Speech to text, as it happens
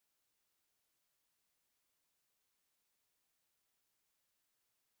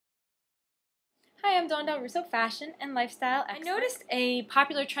Hi, I'm Russo, fashion and lifestyle expert. I noticed a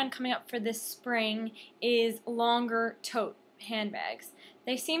popular trend coming up for this spring is longer tote handbags.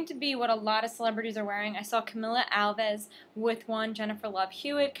 They seem to be what a lot of celebrities are wearing. I saw Camilla Alvez with one, Jennifer Love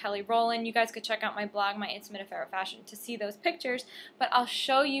Hewitt, Kelly Rowland. You guys could check out my blog, My Intimate Affair of Fashion, to see those pictures. But I'll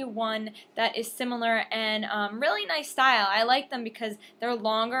show you one that is similar and really nice style. I like them because they're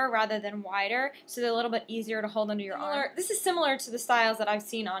longer rather than wider, so they're a little bit easier to hold under your arm. This is similar to the styles that I've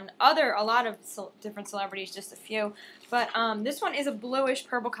seen on a lot of different celebrities, just a few. But this one is a bluish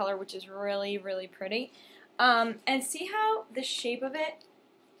purple color, which is really, really pretty. And see how the shape of it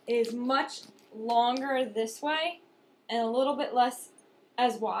is much longer this way and a little bit less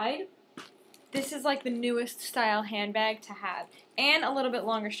as wide. This is like the newest style handbag to have, and a little bit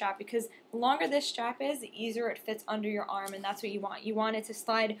longer strap, because the longer this strap is, the easier it fits under your arm, and that's what you want. You want it to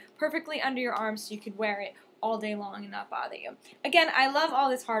slide perfectly under your arm so you could wear it all day long and not bother you. Again, I love all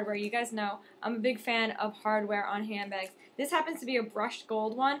this hardware. You guys know I'm a big fan of hardware on handbags. This happens to be a brushed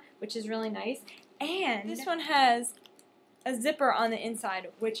gold one, which is really nice. And this one has a zipper on the inside,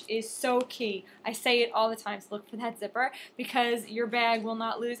 which is so key. I say it all the time, so look for that zipper, because your bag will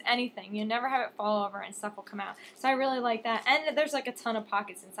not lose anything. You never have it fall over and stuff will come out. So I really like that. And there's like a ton of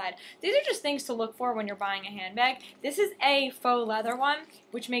pockets inside. These are just things to look for when you're buying a handbag. This is a faux leather one,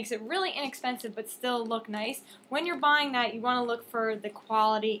 which makes it really inexpensive but still look nice. When you're buying that, you want to look for the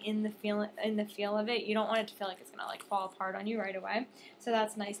quality in the feel of it. You don't want it to feel like it's gonna like fall apart on you right away. So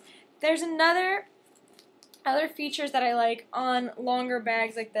that's nice. There's other features that I like on longer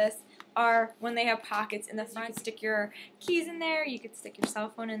bags like this are when they have pockets in the front. You can stick your keys in there, you could stick your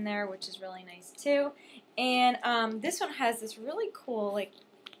cell phone in there, which is really nice too. And this one has this really cool like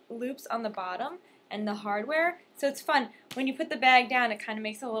loops on the bottom and the hardware, so it's fun. When you put the bag down, it kind of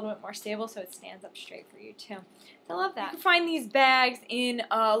makes it a little bit more stable, so it stands up straight for you too. I love that. You can find these bags in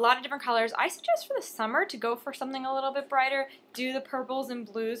a lot of different colors. I suggest for the summer to go for something a little bit brighter. Do the purples and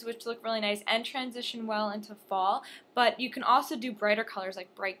blues, which look really nice and transition well into fall. But you can also do brighter colors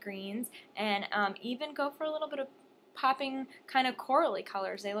like bright greens, and even go for a little bit of popping kind of corally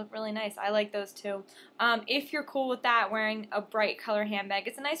colors. They look really nice. I like those too. If you're cool with that, wearing a bright color handbag,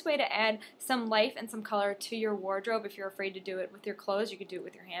 it's a nice way to add some life and some color to your wardrobe. If you're afraid to do it with your clothes, you could do it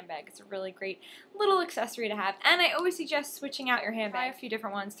with your handbag. It's a really great little accessory to have. And I always suggest switching out your handbag. Try a few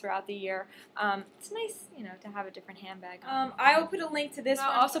different ones throughout the year. It's nice, you know, to have a different handbag. I will put a link to this one.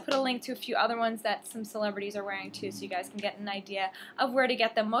 I'll also put a link to a few other ones that some celebrities are wearing too, so you guys can get an idea of where to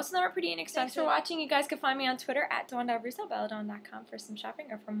get them. Most of them are pretty inexpensive. Thanks for watching. You guys can find me on Twitter at Russo, belladonna.com for some shopping,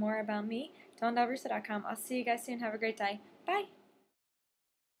 or for more about me, russo.com. I'll see you guys soon. Have a great day. Bye.